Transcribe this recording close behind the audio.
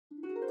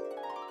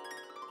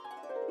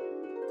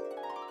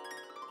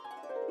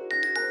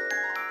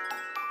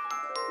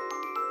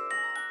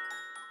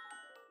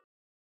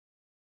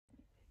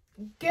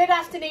Good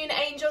afternoon,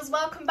 angels.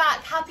 Welcome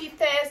back. Happy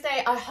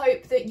Thursday. I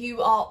hope that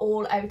you are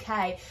all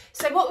okay.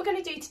 So what we're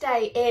going to do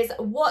today is,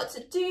 what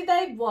do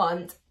they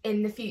want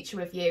in the future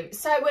with you?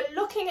 So we're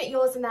looking at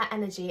yours and their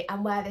energy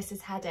and where this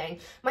is heading.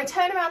 My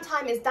turnaround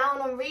time is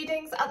down on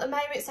readings at the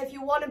moment, so if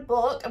you want to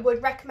book, I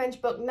would recommend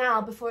you book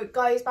now before it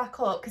goes back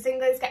up, because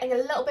England's getting a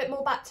little bit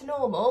more back to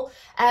normal.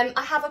 I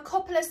have a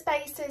couple of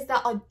spaces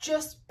that are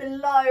just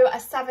below a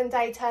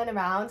 7-day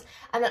turnaround,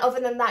 and then other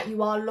than that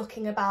you are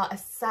looking about a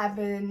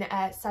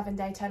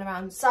seven-day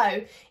turnaround.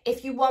 So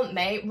if you want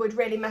me, would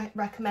really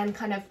recommend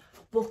kind of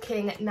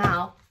booking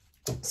now.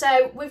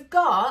 So we've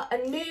got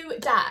a new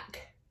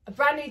deck, a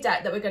brand new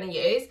deck that we're going to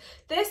use.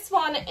 This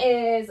one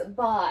is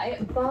by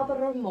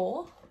Barbara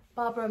Moore,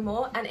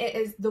 and it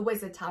is the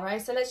Wizard Tarot.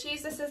 So let's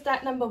use this as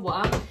deck number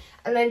 1,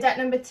 and then deck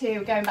number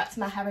 2, going back to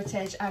my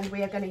heritage, and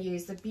we are going to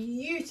use the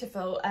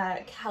beautiful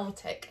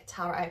Celtic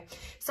Tarot.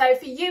 So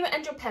for you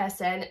and your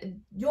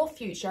person, your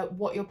future,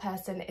 what your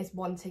person is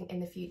wanting in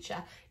the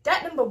future.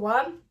 Deck number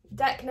 1,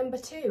 deck number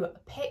 2,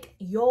 pick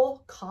your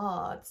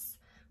cards.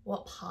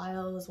 What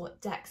piles,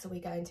 what decks are we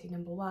going to?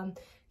 Number 1,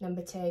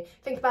 number 2.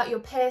 Think about your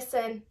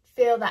person,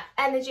 feel that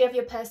energy of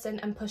your person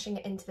and pushing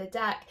it into the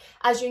deck.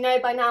 As you know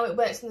by now, it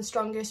works on the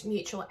strongest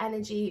mutual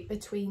energy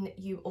between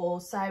you all.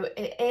 So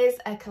it is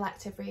a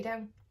collective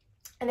reading.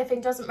 And if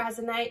it doesn't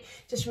resonate,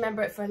 just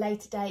remember it for a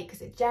later date,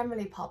 because it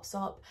generally pops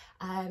up.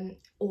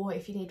 Or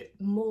if you need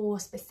more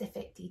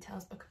specific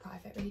details, book a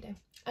private reading.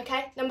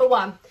 Okay, number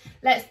 1,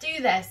 let's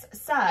do this.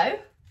 So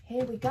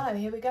here we go,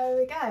 here we go, here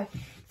we go.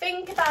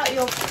 Think about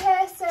your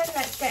person.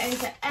 Let's get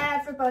into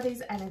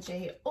everybody's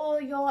energy, all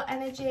your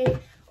energy,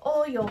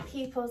 all your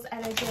people's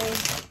energy.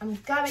 I'm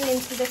going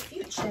into the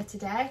future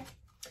today.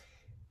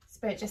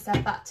 Spirit just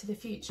said Back to the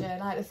Future,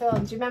 like the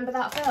film. Do you remember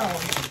that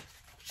film?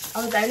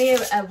 I was only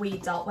a wee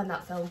dot when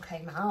that film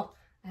came out.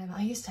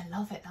 I used to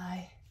love it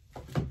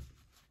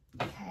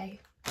though. Okay.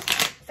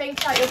 Think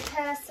about your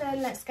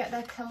person. Let's get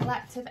their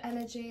collective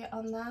energy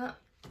on that.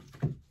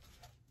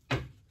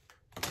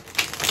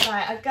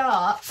 Right, I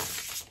got,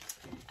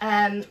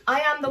 I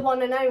am the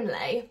one and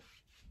only,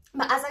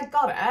 but as I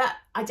got it,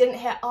 I didn't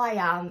hear I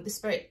am. The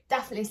Spirit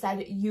definitely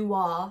said you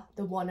are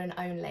the one and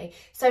only.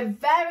 So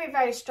very,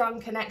 very strong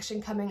connection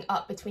coming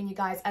up between you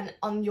guys, and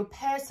on your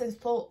person's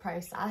thought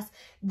process,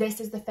 this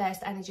is the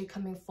first energy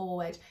coming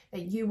forward,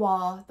 that you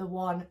are the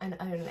one and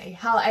only.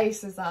 How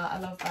ace is that? I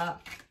love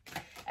that.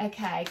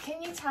 Okay,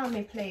 can you tell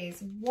me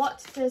please,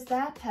 what does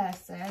their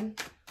person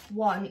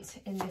want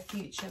in the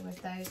future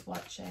with those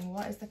watching?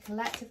 What is the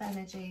collective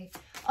energy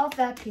of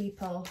their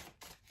people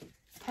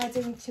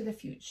heading to the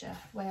future,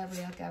 where we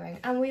are going?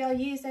 And we are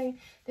using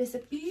this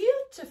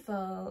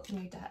beautiful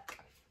new deck.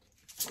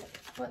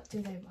 What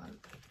do they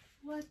want?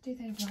 What do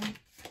they want?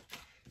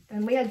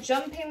 And we are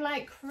jumping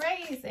like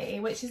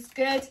crazy, which is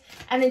good.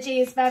 Energy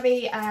is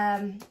very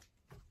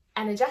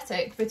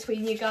energetic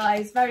between you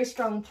guys, very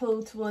strong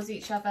pull towards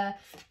each other.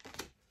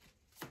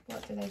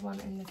 What do they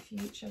want in the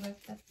future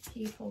with the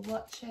people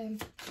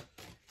watching?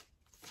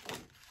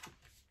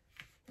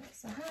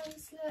 That's a hand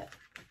slip.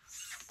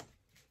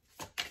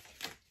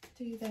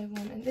 Do they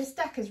want? And this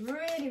deck is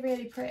really,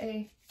 really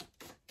pretty.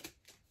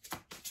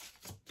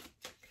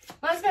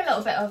 Reminds me a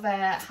little bit of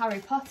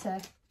Harry Potter.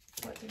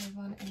 What do they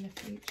want in the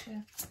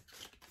future?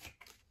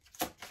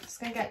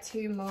 Just going to get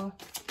 2 more.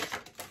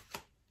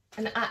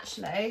 And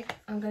actually,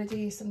 I'm going to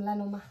do you some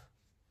Lenormand.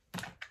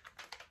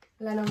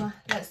 Lenormand.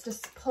 Let's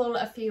just pull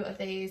a few of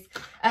these.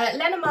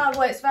 Lenormand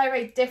works very,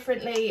 very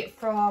differently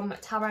from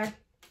tarot.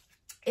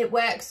 It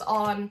works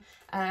on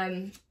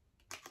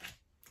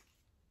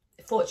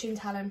fortune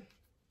telling.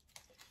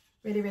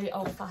 Really, really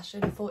old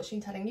fashioned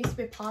fortune telling. Used to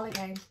be a parlour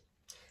game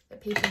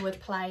that people would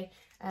play,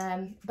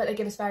 but they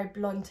give us very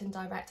blunt and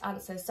direct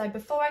answers. So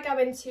before I go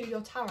into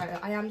your tarot,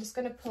 I am just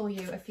going to pull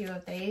you a few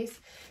of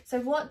these. So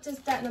what does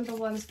deck number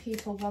 1's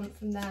people want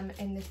from them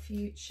in the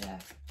future?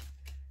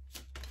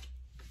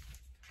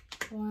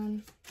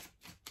 1,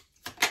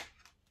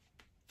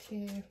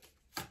 2.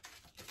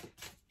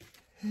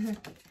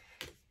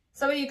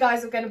 Some of you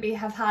guys are going to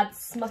have had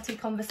smutty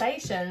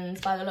conversations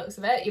by the looks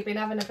of it. You've been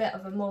having a bit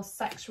of a more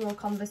sexual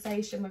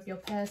conversation with your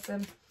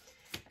person.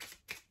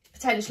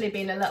 Potentially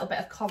been a little bit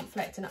of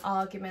conflict and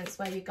arguments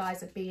where you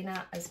guys have been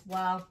at as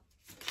well.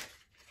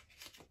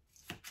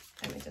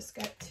 Let me just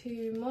get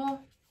 2 more.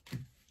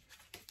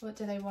 What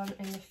do they want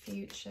in the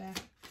future?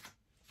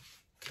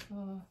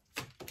 4,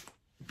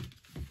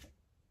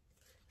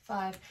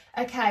 5.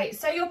 Okay,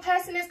 so your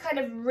person is kind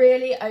of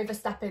really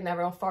overstepping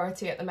their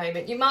authority at the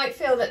moment. You might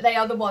feel that they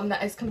are the one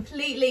that is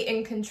completely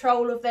in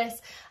control of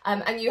this,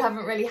 and you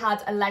haven't really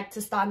had a leg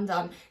to stand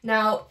on.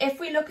 Now, if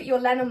we look at your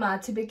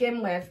Lenormand to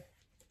begin with,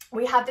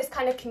 we have this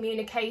kind of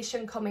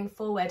communication coming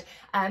forward.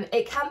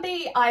 It can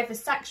be either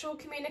sexual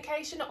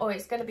communication, or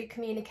it's going to be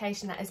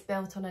communication that is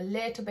built on a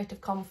little bit of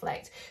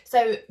conflict.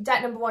 So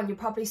deck number 1, you're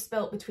probably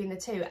spilt between the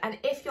 2. And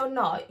if you're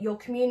not, your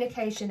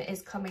communication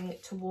is coming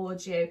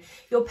towards you.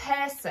 Your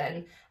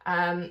person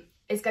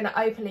is going to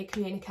openly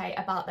communicate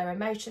about their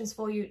emotions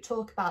for you,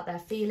 talk about their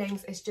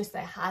feelings. It's just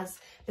that it has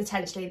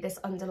potentially this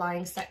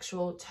underlying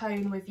sexual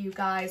tone with you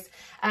guys.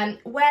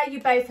 Where you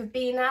both have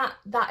been at,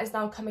 that is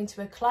now coming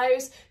to a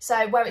close.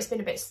 So where it's been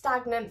a bit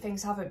stagnant,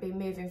 things haven't been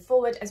moving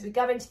forward. As we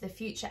go into the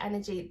future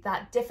energy,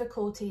 that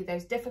difficulty,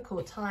 those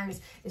difficult times,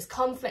 this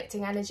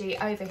conflicting energy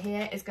over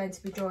here is going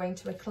to be drawing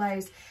to a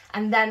close.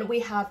 And then we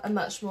have a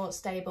much more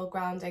stable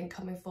grounding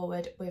coming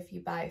forward with you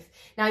both.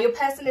 Now, your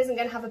person isn't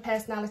going to have a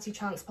personality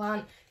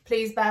transplant.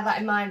 Please bear that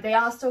in mind. They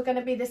are still going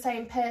to be the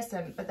same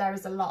person, but there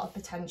is a lot of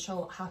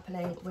potential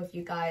happening with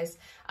you guys.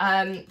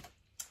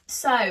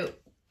 So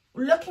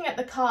looking at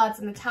the cards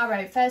and the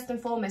tarot, first and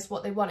foremost,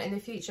 what they want in the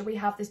future, we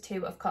have this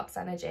Two of Cups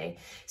energy.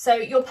 So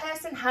your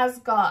person has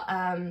got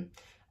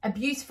a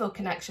beautiful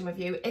connection with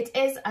you. It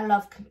is a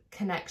love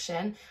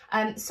connection.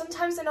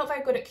 Sometimes they're not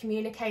very good at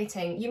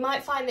communicating. You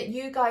might find that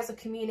you guys are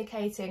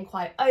communicating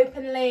quite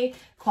openly,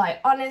 quite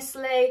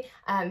honestly,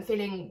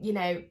 feeling, you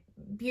know,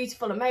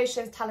 beautiful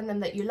emotions, telling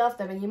them that you love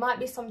them, and you might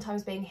be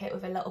sometimes being hit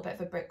with a little bit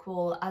of a brick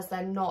wall as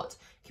they're not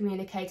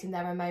communicating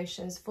their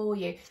emotions for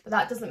you, but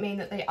that doesn't mean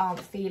that they aren't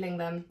feeling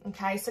them.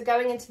 Okay, so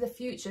going into the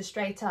future,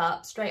 straight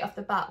off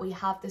the bat, we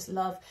have this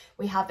love,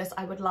 we have this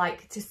I would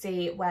like to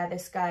see where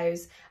this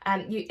goes.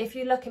 If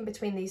you look in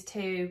between these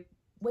two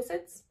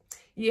wizards,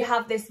 you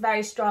have this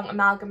very strong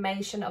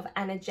amalgamation of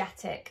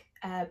energetic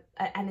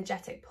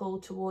pull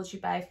towards you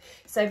both.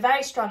 So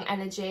very strong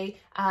energy,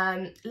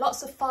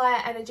 lots of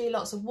fire energy,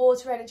 lots of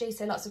water energy,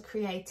 so lots of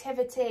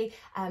creativity,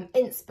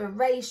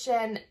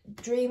 inspiration,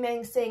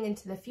 dreaming, seeing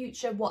into the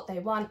future, what they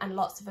want, and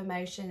lots of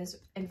emotions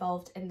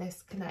involved in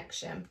this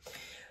connection.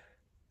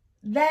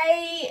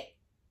 They,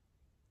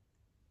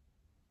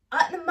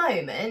 at the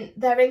moment,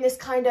 they're in this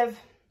kind of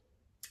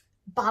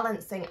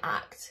balancing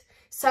act.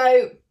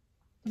 So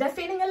they're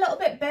feeling a little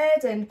bit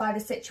burdened by the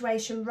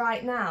situation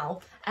right now,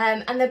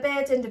 and they're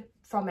burdened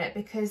from it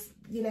because,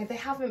 you know, they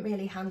haven't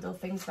really handled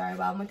things very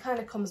well, and it kind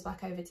of comes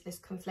back over to this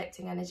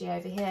conflicting energy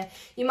over here.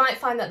 You might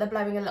find that they're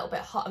blowing a little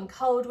bit hot and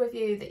cold with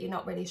you, that you're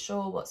not really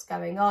sure what's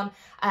going on,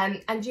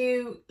 and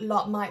you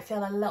lot might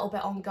feel a little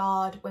bit on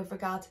guard with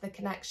regard to the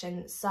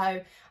connection.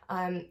 So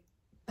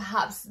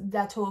perhaps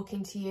they're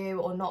talking to you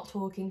or not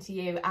talking to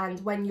you,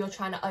 and when you're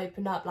trying to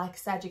open up, like I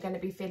said, you're going to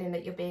be feeling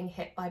that you're being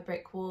hit by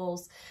brick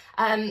walls.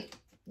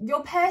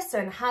 Your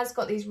person has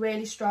got these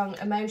really strong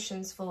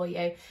emotions for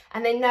you,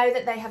 and they know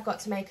that they have got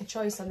to make a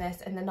choice on this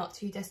in the not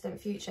too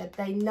distant future.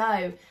 They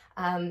know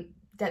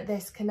that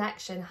this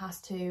connection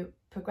has to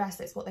progress.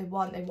 It's what they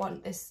want. They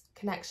want this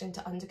connection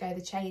to undergo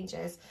the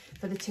changes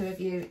for the two of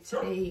you to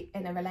be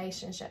in a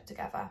relationship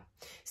together.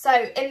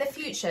 So in the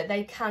future,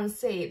 they can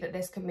see that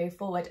this can move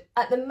forward.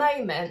 At the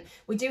moment,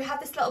 we do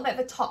have this little bit of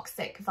a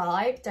toxic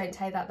vibe. Don't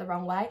take that the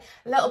wrong way.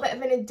 A little bit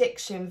of an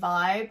addiction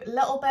vibe, a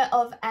little bit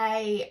of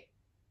a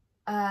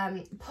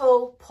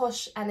pull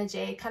push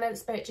energy. Kind of the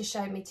spirit just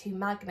showed me two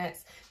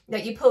magnets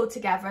that you pull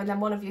together, and then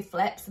one of you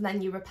flips and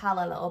then you repel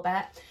a little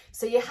bit.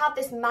 So you have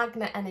this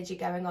magnet energy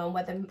going on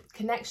where the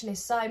connection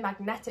is so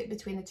magnetic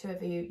between the two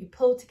of you. You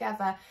pull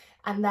together,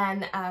 and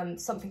then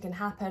something can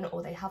happen,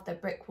 or they have their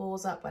brick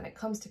walls up when it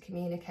comes to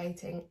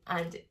communicating,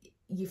 and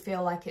you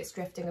feel like it's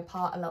drifting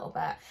apart a little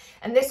bit.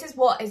 And this is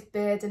what is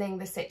burdening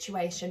the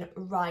situation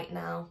right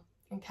now.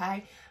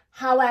 Okay.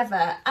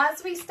 However,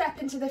 as we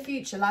step into the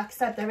future, like I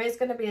said, there is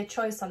going to be a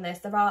choice on this.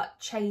 There are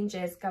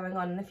changes going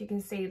on. And if you can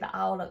see the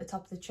owl at the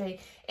top of the tree,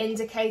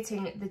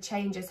 indicating the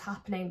changes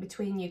happening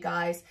between you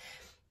guys.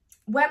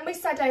 When we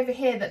said over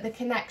here that the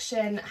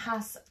connection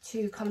has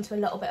to come to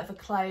a little bit of a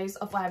close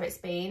of where it's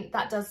been,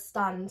 that does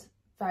stand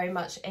very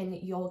much in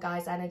your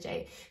guys'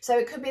 energy. So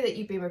it could be that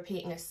you've been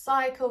repeating a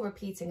cycle,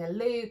 repeating a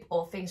loop,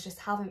 or things just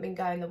haven't been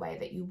going the way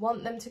that you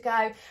want them to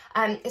go.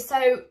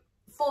 So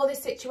for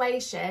this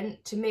situation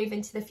to move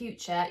into the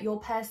future, your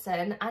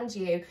person and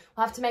you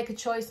will have to make a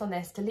choice on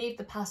this to leave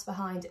the past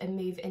behind and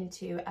move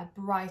into a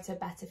brighter,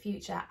 better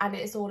future. And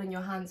it's all in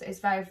your hands. It's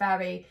very,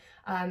 very,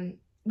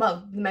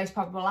 well, the most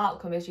probable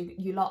outcome is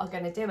you lot are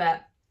going to do it.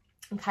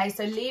 Okay,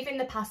 so leaving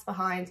the past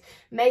behind,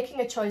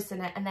 making a choice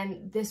in it, and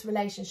then this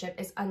relationship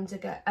is going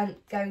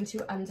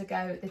to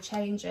undergo the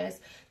changes.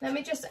 Let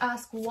me just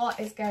ask, what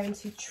is going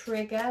to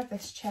trigger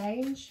this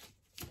change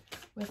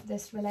with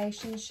this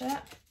relationship?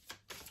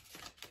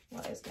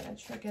 What is going to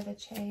trigger the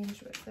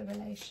change with the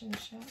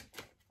relationship?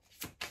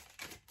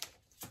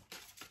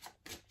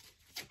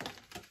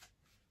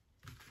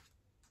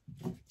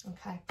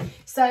 Okay,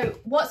 so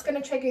what's going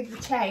to trigger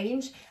the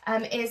change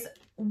is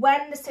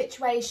when the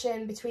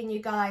situation between you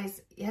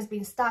guys has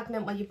been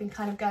stagnant, where you've been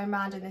kind of going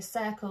around in this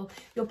circle,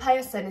 your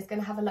person is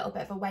going to have a little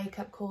bit of a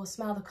wake-up call,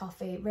 smell the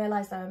coffee,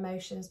 realise their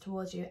emotions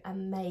towards you,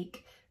 and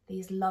make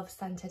these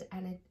love-centered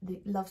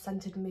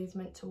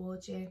movement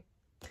towards you.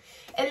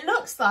 It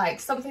looks like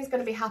something's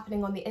going to be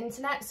happening on the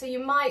internet. So you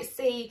might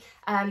see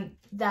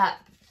that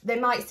they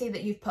might see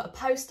that you've put a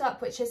post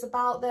up which is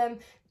about them.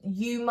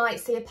 You might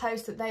see a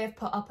post that they have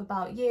put up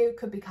about you.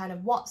 Could be kind of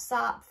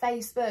WhatsApp,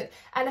 Facebook,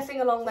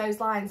 anything along those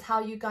lines.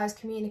 How you guys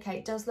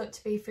communicate does look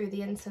to be through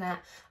the internet,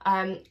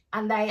 and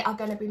they are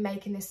going to be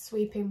making this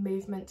sweeping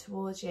movement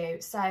towards you.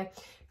 So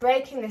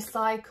breaking this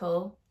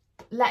cycle,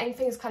 letting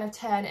things kind of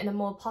turn in a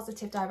more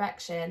positive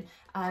direction,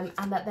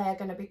 and that they're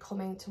going to be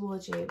coming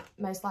towards you,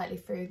 most likely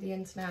through the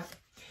internet.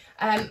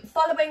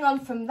 Following on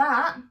from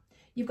that,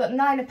 you've got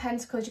 9 of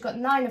Pentacles, you've got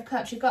 9 of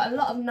Cups, you've got a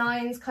lot of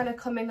 9s kind of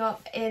coming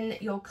up in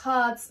your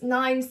cards.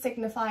 9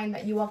 signifying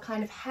that you are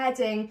kind of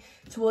heading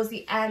towards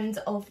the end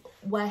of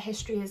where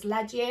history has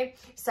led you.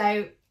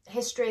 So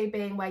history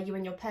being where you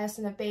and your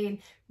person have been,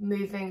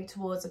 moving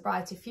towards a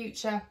brighter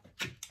future.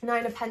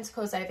 9 of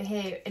Pentacles over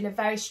here in a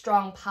very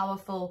strong,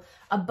 powerful,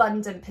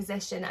 abundant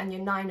position, and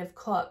your 9 of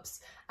Cups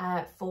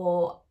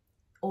for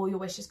all your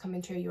wishes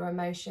coming true, your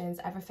emotions,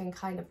 everything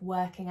kind of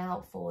working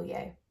out for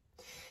you.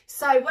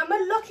 So when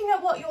we're looking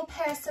at what your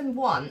person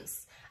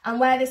wants and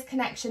where this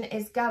connection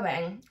is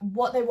going,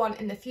 what they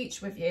want in the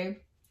future with you,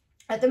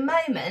 at the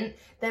moment,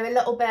 they're a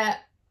little bit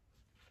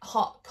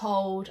hot,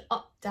 cold,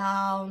 up,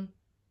 down,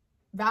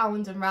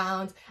 round and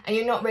round, and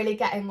you're not really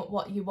getting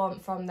what you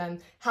want from them.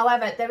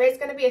 However, there is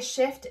going to be a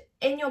shift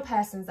in your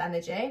person's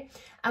energy,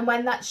 and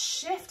when that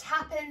shift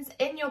happens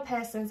in your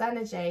person's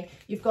energy,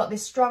 you've got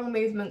this strong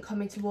movement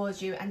coming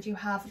towards you, and you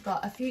have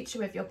got a future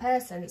with your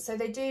person. So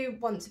they do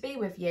want to be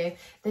with you.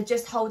 They're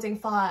just holding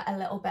fire a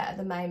little bit at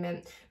the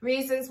moment.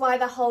 Reasons why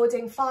they're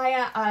holding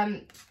fire: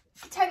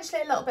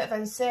 potentially a little bit of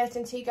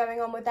uncertainty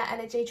going on with their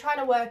energy, trying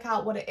to work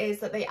out what it is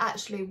that they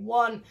actually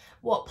want.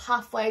 What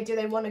pathway do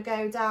they want to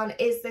go down?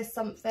 Is this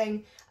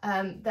something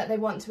that they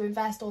want to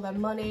invest all their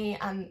money,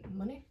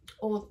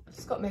 or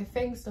it's got my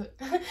things, so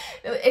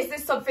is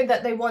this something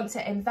that they want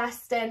to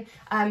invest in?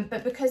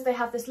 But because they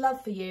have this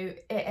love for you,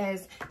 it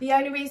is. The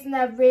only reason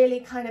they're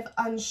really kind of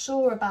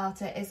unsure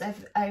about it is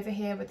over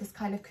here with this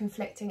kind of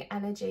conflicting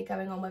energy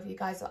going on, whether you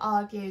guys have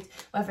argued,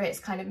 whether it's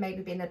kind of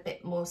maybe been a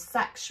bit more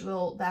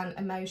sexual than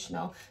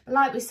emotional. But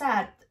like we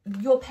said,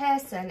 your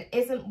person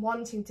isn't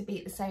wanting to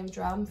beat the same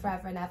drum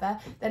forever and ever.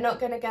 They're not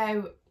going to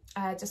go,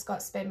 just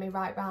got spin me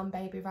right round,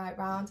 baby, right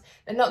round.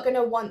 They're not going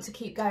to want to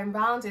keep going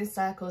round in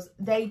circles.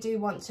 They do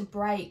want to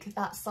break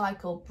that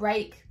cycle,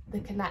 break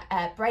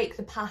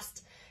the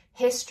past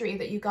history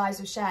that you guys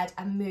have shared,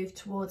 and move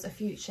towards a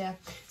future.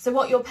 So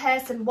what your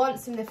person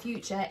wants in the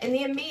future, at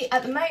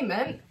the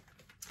moment,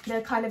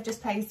 they're kind of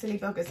just playing silly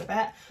buggers a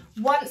bit.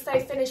 Once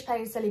they finish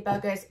playing silly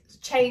buggers,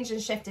 change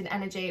and shift in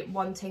energy,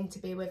 wanting to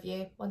be with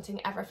you,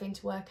 wanting everything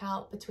to work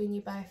out between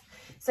you both.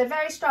 So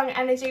very strong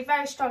energy,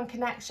 very strong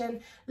connection,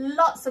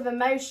 lots of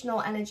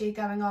emotional energy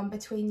going on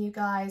between you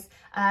guys.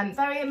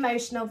 Very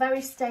emotional,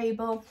 very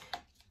stable.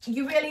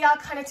 You really are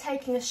kind of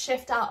taking a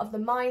shift out of the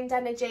mind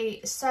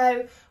energy.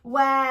 So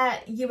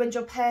where you and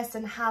your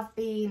person have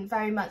been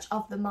very much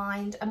of the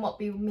mind, and what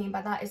we mean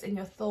by that is in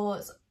your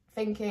thoughts,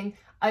 thinking,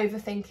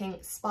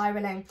 overthinking,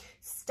 spiraling,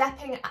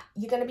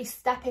 you're going to be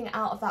stepping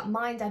out of that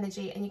mind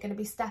energy, and you're going to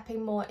be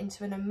stepping more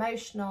into an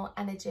emotional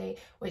energy,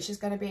 which is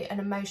going to be an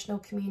emotional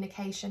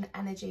communication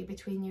energy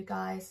between you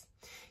guys.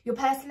 Your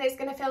person is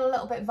going to feel a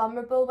little bit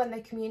vulnerable when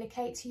they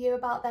communicate to you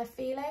about their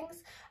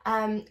feelings,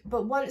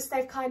 but once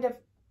they've kind of,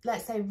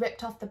 let's say,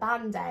 ripped off the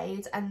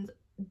band-aid and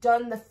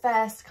done the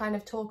first kind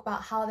of talk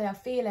about how they are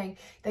feeling,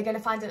 they're going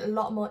to find it a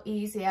lot more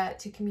easier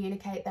to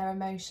communicate their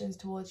emotions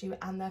towards you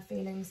and their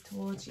feelings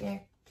towards you.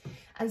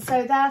 And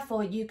so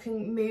therefore you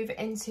can move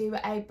into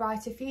a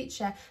brighter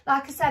future.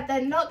 Like I said,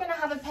 they're not going to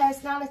have a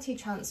personality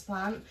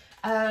transplant,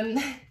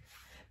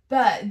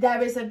 but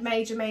there is a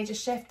major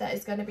shift that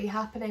is going to be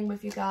happening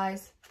with you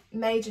guys.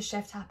 Major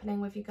shift happening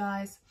with you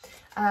guys.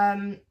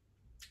 And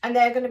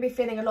they're going to be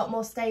feeling a lot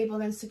more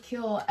stable and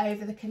secure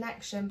over the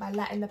connection by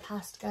letting the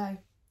past go.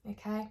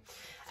 Okay.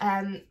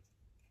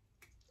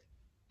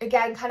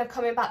 Again, kind of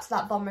coming back to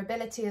that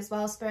vulnerability as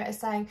well, Spirit is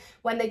saying,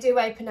 when they do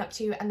open up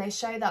to you and they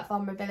show that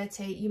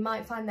vulnerability, you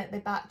might find that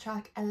they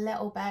backtrack a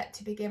little bit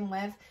to begin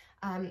with,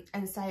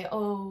 and say,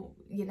 oh,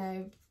 you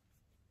know,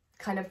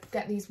 kind of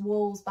get these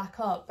walls back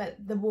up, but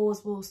the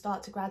walls will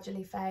start to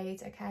gradually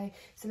fade. Okay,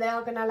 so they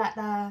are going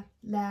to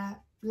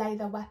lay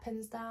their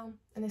weapons down,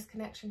 and this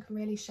connection can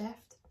really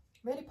shift.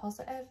 Really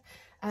positive.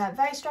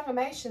 Very strong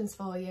emotions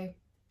for you.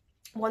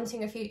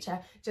 Wanting a future,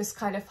 just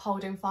kind of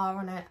holding fire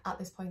on it at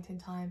this point in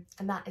time.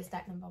 And that is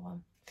deck number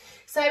 1.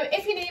 So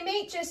if you need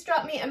me, just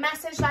drop me a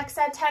message. Like I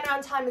said,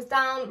 turnaround time is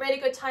down. Really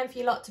good time for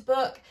you lot to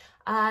book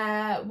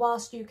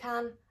whilst you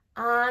can.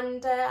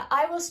 And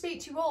I will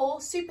speak to you all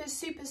super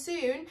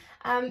soon.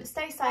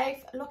 Stay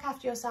safe, look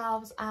after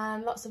yourselves,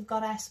 and lots of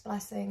goddess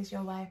blessings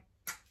your way.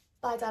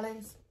 Bye,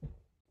 darlings.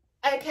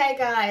 Okay,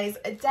 guys,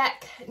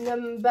 deck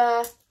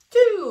number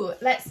 2.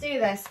 Let's do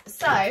this.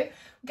 So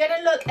we're going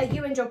to look at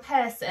you and your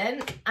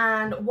person,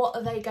 and what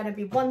are they going to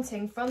be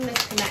wanting from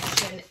this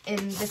connection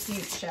in the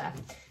future.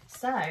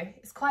 So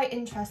it's quite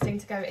interesting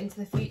to go into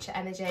the future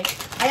energy.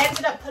 I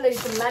ended up pulling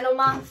some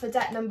Lenormand for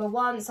deck number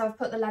 1, so I've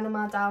put the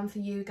Lenormand down for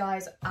you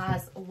guys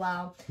as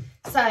well.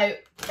 So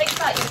think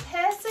about your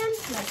person.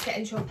 Let's get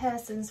into your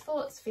person's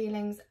thoughts,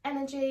 feelings,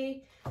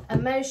 energy,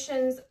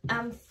 emotions,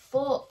 and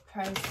thought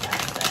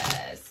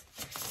processes.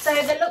 So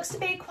there looks to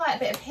be quite a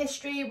bit of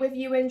history with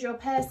you and your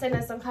person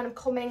as I'm kind of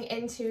coming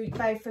into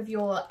both of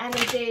your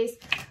energies.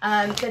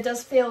 There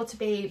does feel to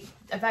be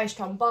a very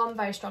strong bond,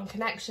 very strong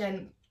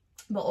connection,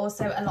 but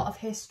also a lot of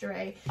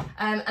history.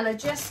 And I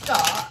just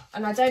got,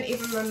 and I don't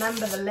even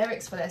remember the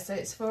lyrics for this, so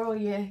it's for all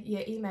your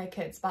emo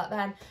kids back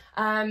then.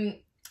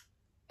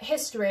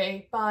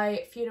 History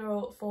by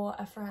Funeral for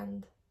a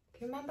Friend.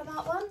 Can you remember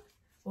that one?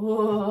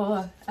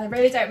 Oh, I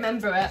really don't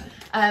remember it.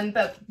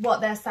 But what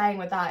they're saying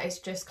with that is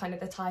just kind of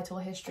the title,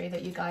 history,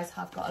 that you guys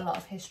have got a lot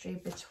of history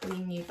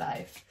between you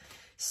both.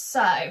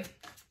 So,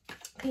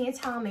 can you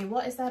tell me,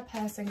 what is their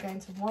person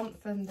going to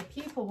want from the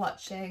people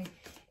watching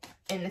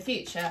in the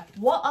future?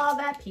 What are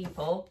their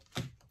people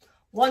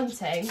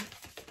wanting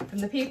from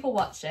the people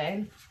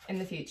watching in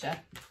the future?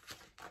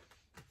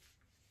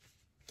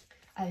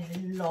 I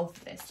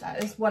love this deck.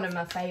 It's one of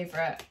my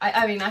favourite.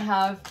 I mean,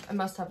 I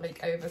must have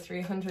like over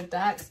 300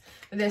 decks.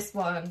 But this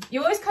one,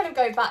 you always kind of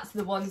go back to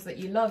the ones that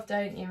you love,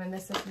 don't you? And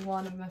this is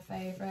one of my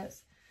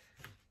favourites.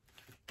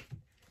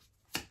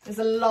 There's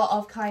a lot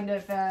of kind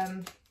of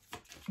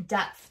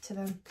depth to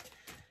them.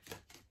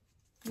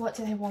 What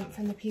do they want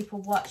from the people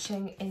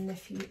watching in the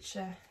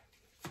future?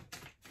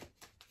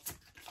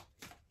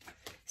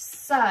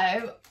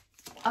 So,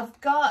 I've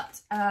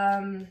got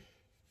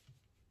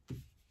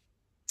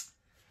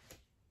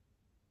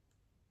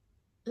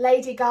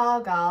Lady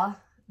Gaga,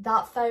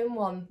 that phone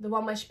one, the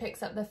one where she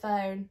picks up the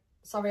phone.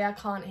 Sorry, I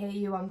can't hear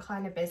you, I'm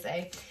kind of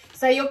busy.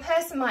 So your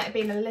person might have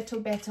been a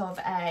little bit of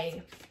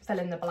a fill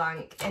in the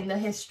blank in the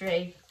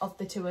history of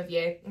the two of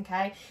you,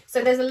 okay?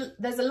 So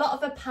there's a lot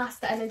of a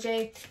past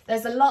energy.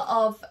 There's a lot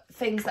of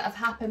things that have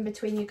happened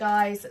between you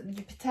guys.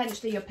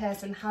 Potentially your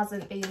person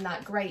hasn't been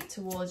that great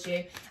towards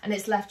you, and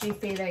it's left you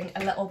feeling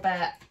a little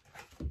bit,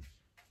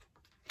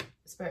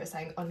 Spirit is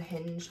saying,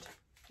 unhinged,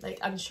 like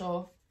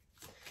unsure.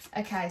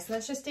 Okay, so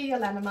let's just do your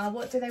Lenormand.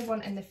 What do they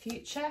want in the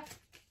future?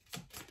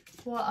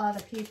 What are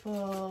their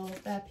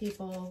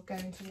people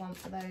going to want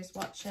for those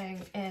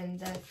watching in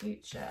the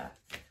future?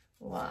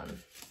 One.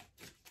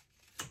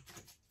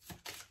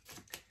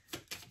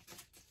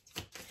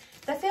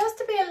 There feels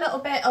to be a little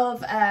bit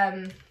of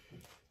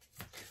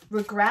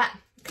regret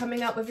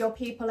coming up with your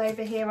people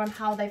over here on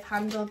how they've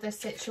handled this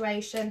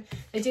situation.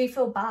 They do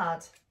feel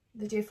bad.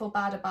 They do feel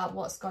bad about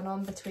what's gone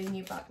on between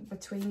you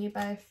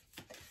both.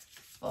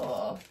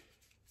 4.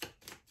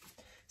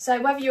 So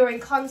whether you're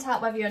in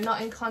contact, whether you're not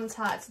in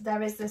contact,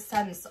 there is this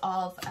sense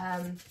of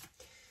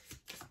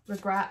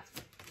regret.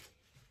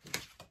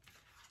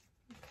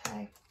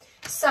 Okay,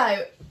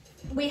 so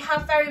we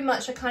have very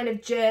much a kind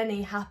of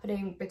journey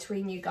happening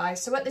between you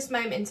guys. So at this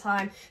moment in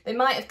time, they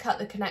might have cut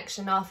the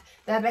connection off.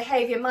 Their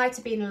behaviour might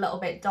have been a little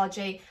bit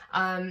dodgy.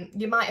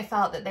 You might have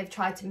felt that they've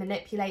tried to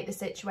manipulate the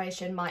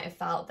situation, might have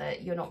felt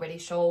that you're not really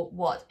sure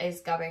what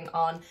is going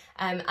on.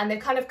 And they've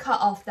kind of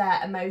cut off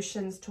their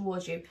emotions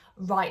towards you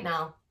right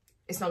now.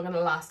 It's not going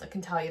to last. I can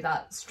tell you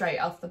that straight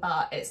off the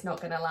bat. It's not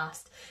going to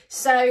last.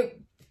 So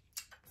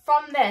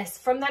from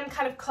them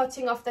kind of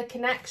cutting off the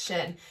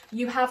connection,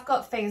 you have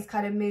got things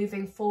kind of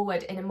moving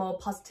forward in a more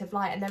positive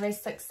light, and there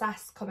is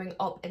success coming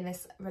up in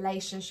this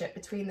relationship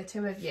between the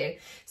two of you.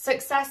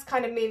 Success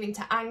kind of moving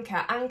to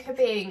anchor. Anchor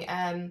being,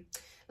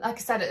 like I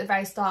said at the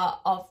very start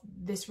of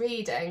this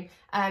reading,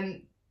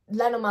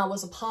 Lenormand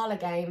was a parlour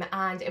game,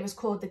 and it was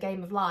called the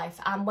Game of Life,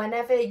 and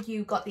whenever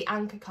you got the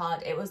anchor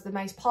card, it was the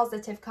most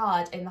positive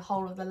card in the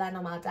whole of the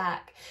Lenormand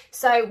deck.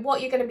 So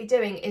what you're going to be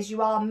doing is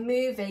you are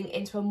moving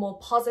into a more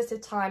positive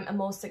time, a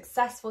more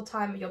successful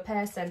time with your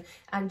person,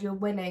 and you're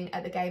winning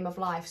at the Game of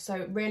Life.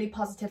 So really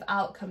positive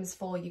outcomes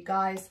for you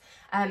guys,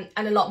 and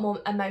a lot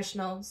more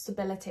emotional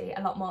stability,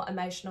 a lot more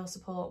emotional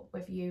support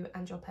with you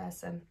and your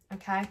person.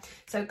 Okay,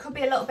 so it could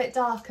be a little bit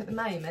dark at the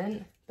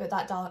moment, but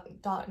that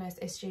darkness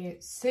is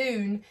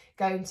soon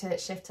going to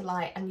shift to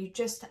light. And you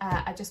just,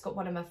 I just got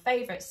one of my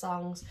favourite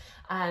songs.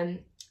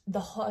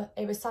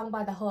 It was sung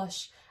by The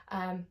Hush.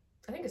 I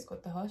think it's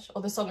called The Hush,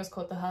 or the song is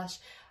called The Hush.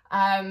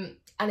 And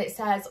it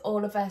says,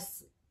 all of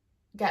us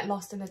get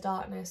lost in the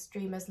darkness,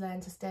 dreamers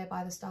learn to steer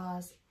by the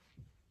stars.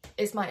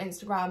 It's my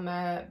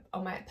Instagram,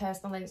 on my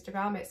personal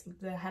Instagram, it's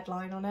the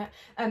headline on it.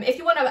 If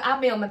you want to add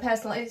me on my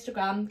personal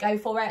Instagram, go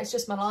for it, it's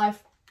just my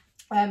life.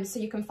 So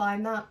you can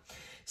find that.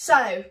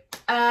 So,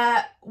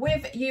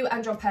 with you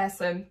and your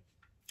person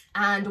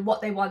and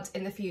what they want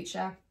in the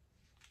future,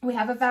 we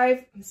have a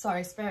very,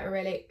 sorry, Spirit are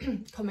really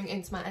coming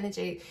into my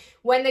energy.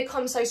 When they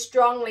come so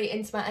strongly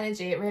into my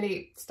energy, it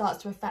really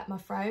starts to affect my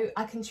throat.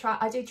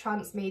 I do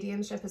trance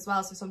mediumship as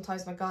well, so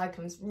sometimes my guide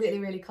comes really,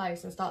 really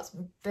close and starts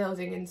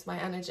building into my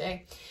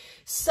energy.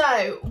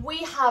 So, we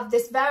have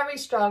this very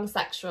strong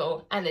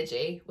sexual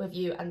energy with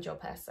you and your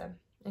person.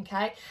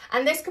 Okay,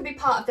 and this could be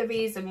part of the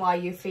reason why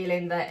you're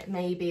feeling that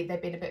maybe they've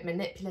been a bit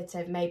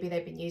manipulative, maybe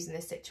they've been using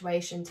this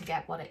situation to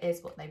get what it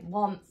is, what they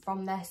want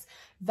from this.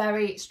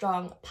 Very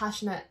strong,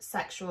 passionate,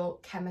 sexual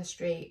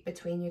chemistry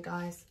between you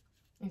guys.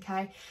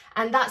 Okay,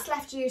 and that's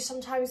left you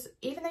sometimes,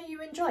 even though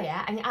you enjoy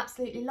it and you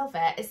absolutely love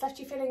it, it's left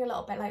you feeling a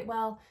little bit like,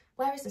 well,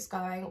 where is this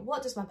going?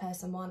 What does my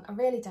person want? I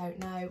really don't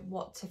know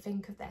what to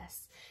think of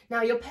this.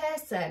 Now, your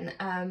person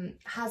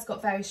has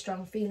got very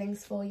strong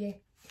feelings for you.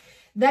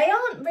 They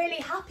aren't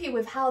really happy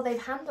with how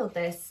they've handled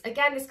this.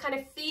 Again, this kind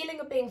of feeling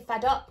of being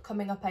fed up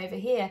coming up over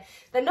here.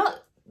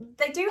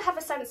 They do have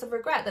a sense of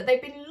regret that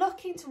they've been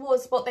looking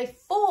towards what they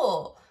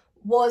thought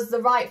was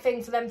the right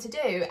thing for them to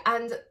do.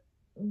 And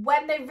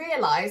when they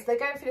realise, they're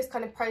going through this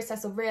kind of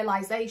process of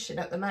realisation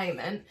at the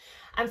moment.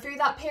 And through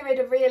that period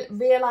of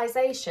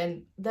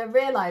realisation, they're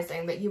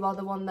realising that you are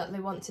the one that they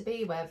want to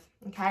be with.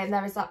 Okay, and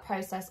there is that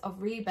process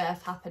of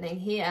rebirth happening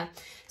here.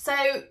 So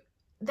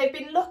they've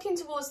been looking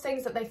towards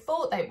things that they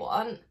thought they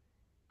want,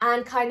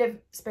 and kind of,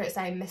 Spirit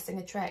saying, missing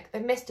a trick.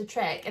 They've missed a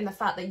trick in the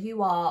fact that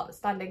you are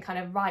standing kind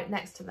of right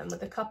next to them with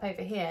the cup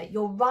over here.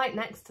 You're right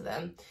next to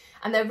them.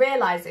 And they're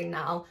realising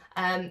now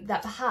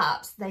that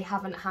perhaps they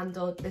haven't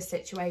handled the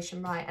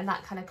situation right. And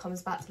that kind of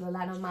comes back to the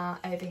Lenormand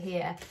over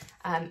here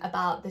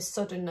about the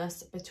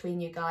suddenness between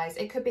you guys.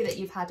 It could be that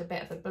you've had a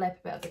bit of a blip,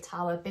 a bit of a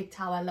tower, big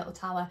tower, little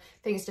tower,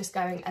 things just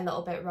going a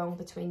little bit wrong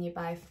between you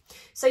both.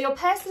 So your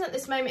person at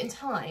this moment in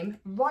time,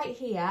 right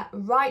here,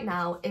 right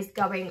now, is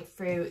going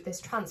through this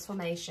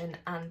transformation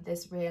and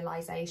this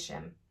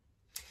realisation.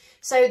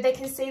 So they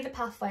can see the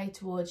pathway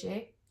towards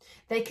you.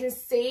 They can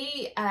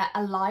see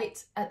a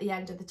light at the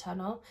end of the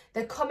tunnel.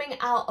 They're coming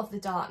out of the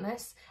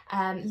darkness,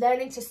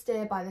 learning to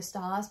steer by the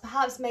stars,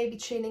 perhaps maybe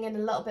tuning in a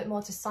little bit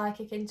more to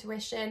psychic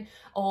intuition,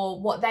 or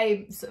what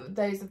those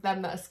of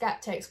them that are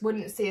skeptics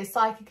wouldn't see as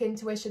psychic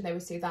intuition, they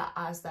would see that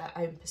as their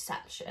own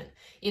perception,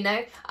 you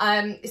know?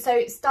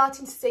 So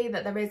starting to see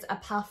that there is a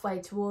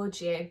pathway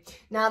towards you.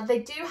 Now, they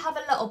do have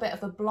a little bit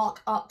of a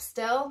block up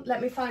still.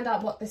 Let me find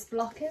out what this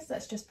block is.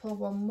 Let's just pull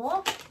one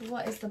more.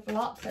 What is the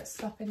block that's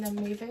stopping them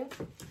moving?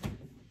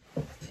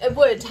 It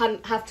would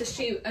have to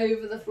shoot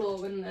over the floor,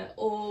 wouldn't it?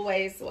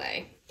 Always the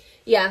way.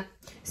 Yeah.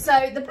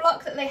 So the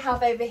block that they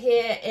have over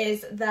here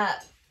is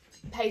that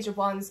Page of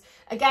Wands.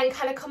 Again,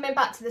 kind of coming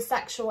back to the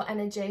sexual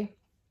energy.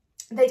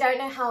 They don't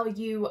know how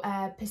you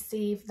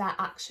perceive their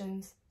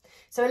actions.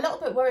 So a little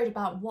bit worried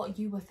about what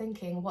you were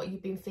thinking, what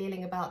you've been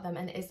feeling about them,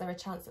 and is there a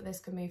chance that this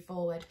can move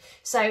forward?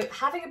 So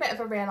having a bit of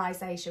a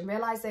realisation,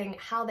 realising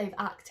how they've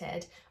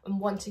acted and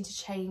wanting to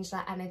change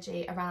that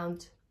energy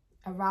around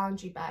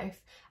you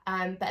both,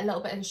 but a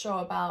little bit unsure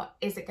about,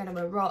 is it going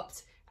to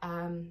erupt?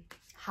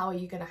 How are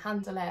you going to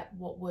handle it?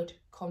 What would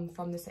come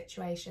from the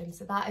situation?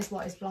 So that is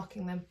what is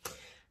blocking them.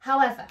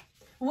 However,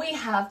 we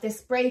have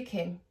this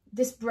breaking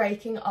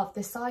of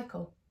the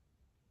cycle.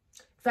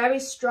 Very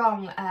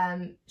strong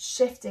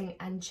shifting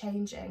and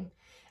changing.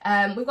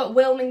 We've got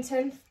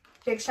Wilmington.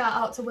 Big shout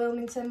out to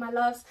Wilmington, my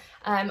loves,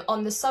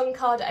 on the Sun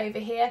card over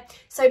here.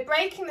 So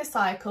breaking the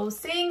cycle,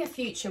 seeing a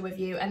future with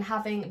you and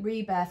having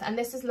rebirth. And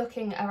this is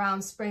looking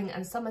around spring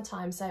and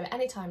summertime, so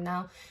anytime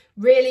now.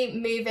 Really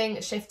moving,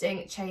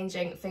 shifting,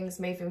 changing, things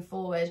moving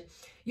forward.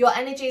 Your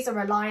energies are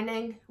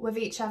aligning with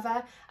each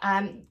other.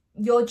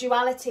 Your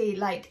duality,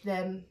 like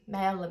the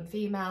male and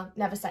female,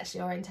 never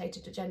sexually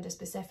orientated or gender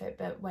specific,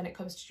 but when it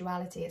comes to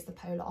duality, it's the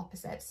polar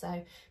opposite.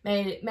 So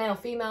male,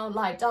 female,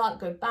 light, dark,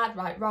 good, bad,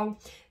 right, wrong.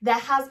 There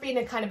has been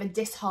a kind of a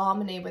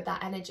disharmony with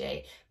that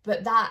energy,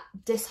 but that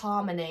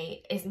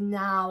disharmony is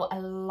now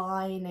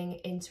aligning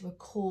into a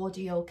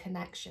cordial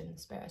connection,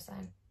 Spirit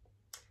saying.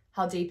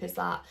 How deep is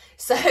that?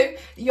 So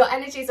your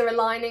energies are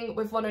aligning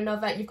with one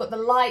another. You've got the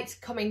light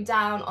coming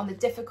down on the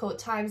difficult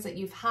times that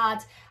you've had.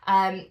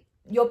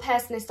 Your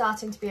person is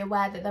starting to be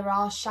aware that there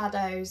are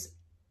shadows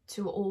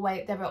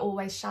there are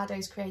always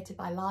shadows created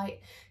by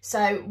light.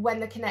 So when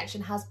the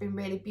connection has been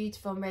really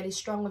beautiful and really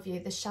strong with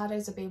you, the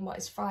shadows are being what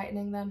is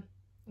frightening them.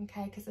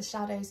 Okay, because the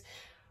shadows,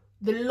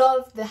 the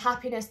love, the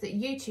happiness that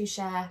you two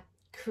share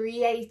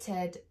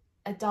created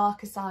a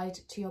darker side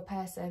to your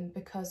person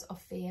because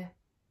of fear.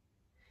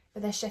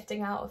 But they're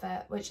shifting out of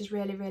it, which is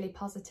really, really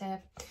positive.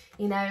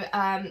 You know,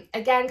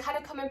 again, kind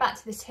of coming back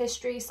to this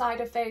history side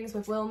of things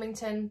with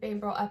Wilmington being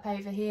brought up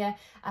over here.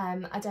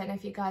 I don't know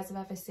if you guys have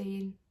ever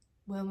seen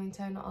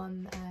Wilmington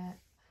on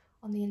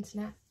the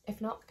internet. If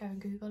not, go and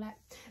Google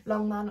it.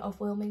 Long Man of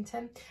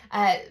Wilmington.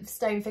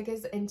 Stone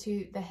figures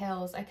into the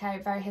hills.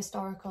 Okay, very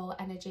historical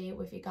energy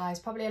with you guys.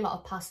 Probably a lot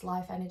of past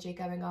life energy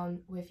going on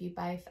with you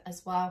both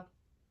as well.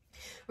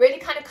 Really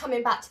kind of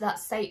coming back to that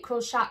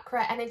sacral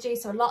chakra energy,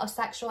 so a lot of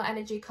sexual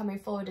energy coming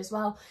forward as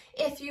well.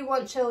 If you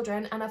want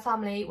children and a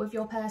family with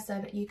your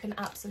person, you can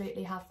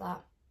absolutely have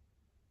that.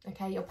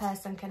 Okay, your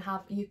person can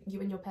have, you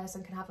and your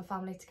person can have a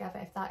family together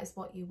if that is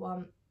what you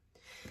want.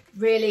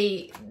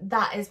 Really,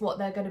 that is what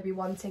they're going to be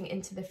wanting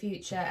into the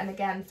future. And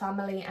again,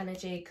 family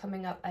energy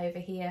coming up over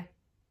here.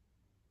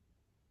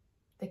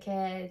 The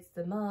kids,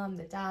 the mum,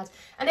 the dad.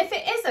 And if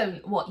it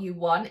isn't what you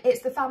want,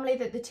 it's the family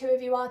that the two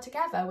of you are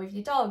together with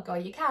your dog or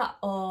your cat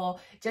or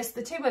just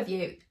the two of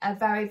you. A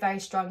very, very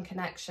strong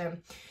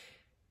connection.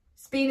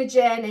 It's been a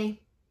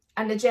journey,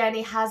 and the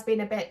journey has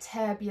been a bit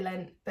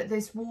turbulent, but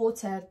this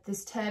water,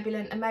 this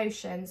turbulent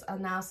emotions are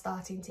now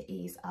starting to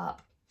ease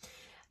up.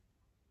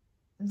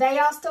 they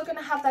are still going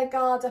to have their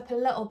guard up a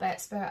little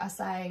bit, Spirit are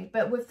saying,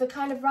 but with the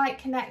kind of right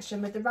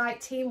connection, with the right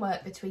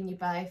teamwork between you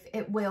both,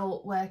 it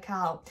will work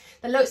out.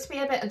 There looks to be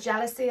a bit of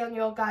jealousy on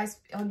your guys,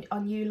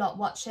 on you lot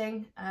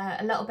watching,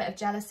 a little bit of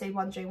jealousy,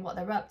 wondering what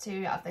they're up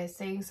to, are they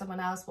seeing someone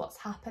else, what's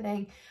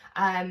happening.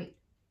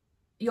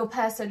 Your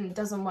person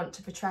doesn't want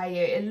to betray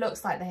you. It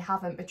looks like they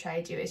haven't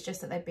betrayed you. It's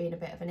just that they've been a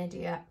bit of an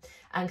idiot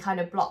and kind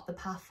of blocked the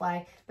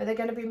pathway. But they're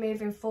going to be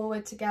moving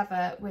forward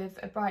together with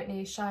a bright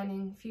new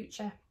shining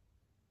future.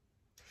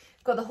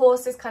 Got the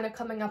horses kind of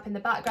coming up in the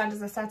background.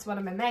 As I said to one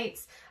of my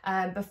mates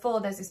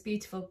before, there's this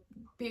beautiful,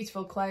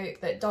 beautiful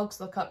quote that dogs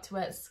look up to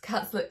us,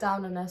 cats look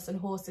down on us, and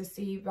horses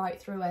see right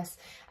through us.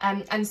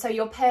 And so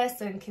your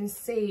person can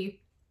see,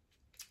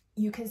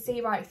 you can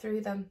see right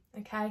through them,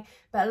 okay?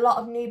 But a lot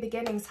of new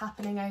beginnings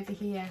happening over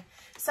here.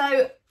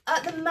 So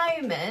at the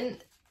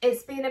moment,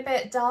 it's been a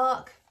bit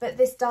dark, but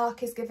this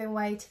dark is giving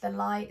way to the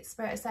light,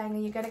 Spirit is saying,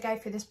 and you're going to go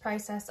through this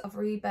process of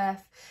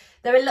rebirth.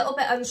 They're a little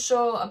bit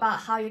unsure about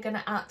how you're going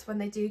to act when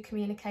they do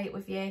communicate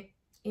with you.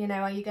 You know,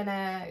 are you going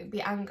to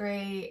be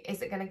angry?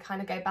 Is it going to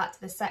kind of go back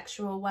to the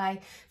sexual way?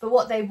 But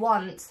what they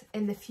want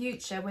in the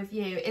future with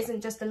you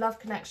isn't just a love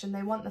connection.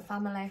 They want the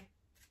family.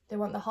 They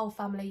want the whole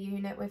family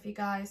unit with you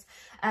guys.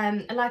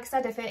 And like I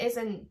said, if it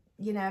isn't,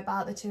 you know,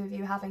 about the two of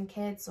you having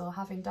kids or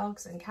having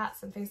dogs and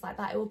cats and things like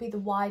that, it will be the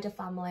wider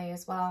family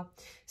as well.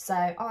 So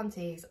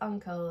aunties,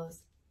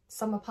 uncles,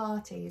 summer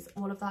parties,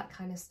 all of that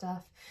kind of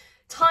stuff.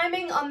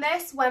 Timing on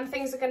this, when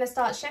things are going to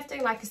start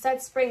shifting, like I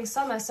said, spring,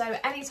 summer. So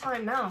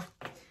anytime now,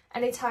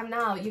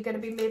 you're going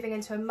to be moving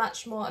into a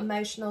much more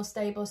emotional,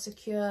 stable,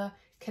 secure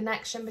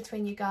connection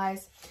between you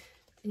guys.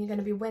 And you're going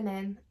to be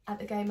winning at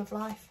the game of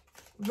life.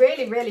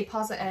 Really, really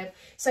positive.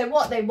 So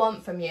what they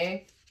want from you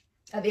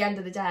at the end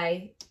of the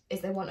day is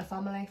they want a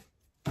family.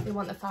 They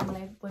want the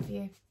family with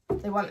you.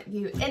 They want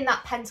you in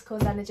that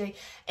Pentacles energy,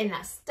 in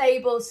that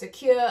stable,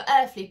 secure,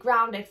 earthly,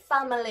 grounded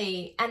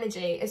family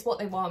energy is what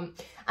they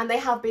want. And they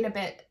have been a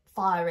bit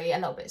fiery, a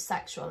little bit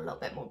sexual, a little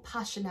bit more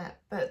passionate,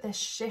 but they're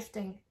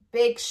shifting,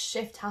 big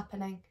shift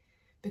happening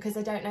because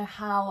they don't know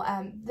how,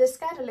 they're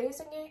scared of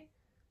losing you.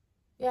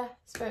 Yeah,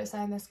 Spirit's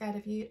saying they're scared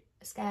of you,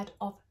 scared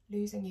of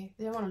losing you.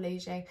 They don't want to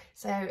lose you,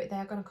 so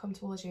they're going to come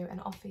towards you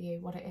and offer you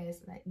what it is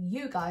that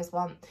you guys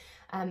want,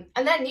 and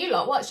then you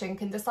lot watching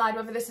can decide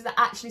whether this is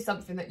actually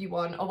something that you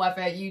want, or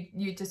whether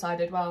you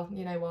decided, well,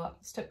 you know what,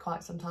 it's took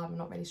quite some time, I'm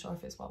not really sure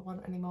if it's what I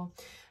want anymore.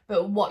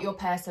 But what your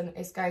person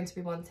is going to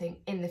be wanting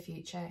in the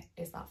future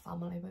is that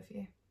family with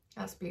you.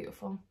 That's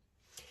beautiful.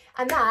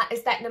 And that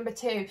is deck number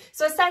 2.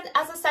 So as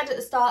I said at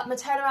the start, my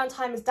turnaround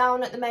time is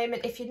down at the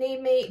moment. If you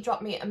need me,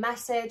 drop me a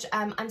message.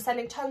 I'm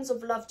sending tons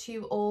of love to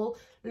you all.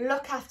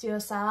 Look after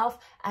yourself.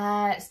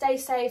 Stay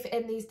safe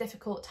in these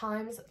difficult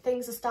times.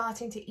 Things are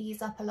starting to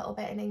ease up a little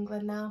bit in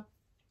England now.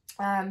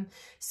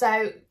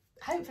 So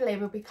hopefully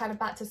we'll be kind of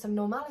back to some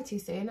normality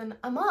soon. And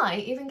I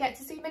might even get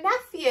to see my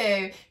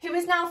nephew, who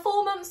is now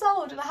 4 months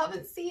old, and I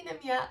haven't seen him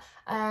yet.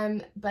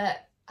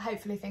 But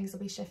hopefully things will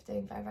be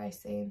shifting very, very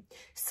soon.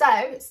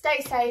 So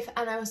stay safe,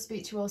 and I will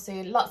speak to you all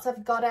soon. Lots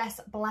of goddess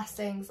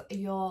blessings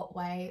your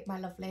way, my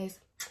lovelies.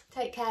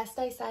 Take care,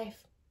 stay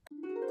safe.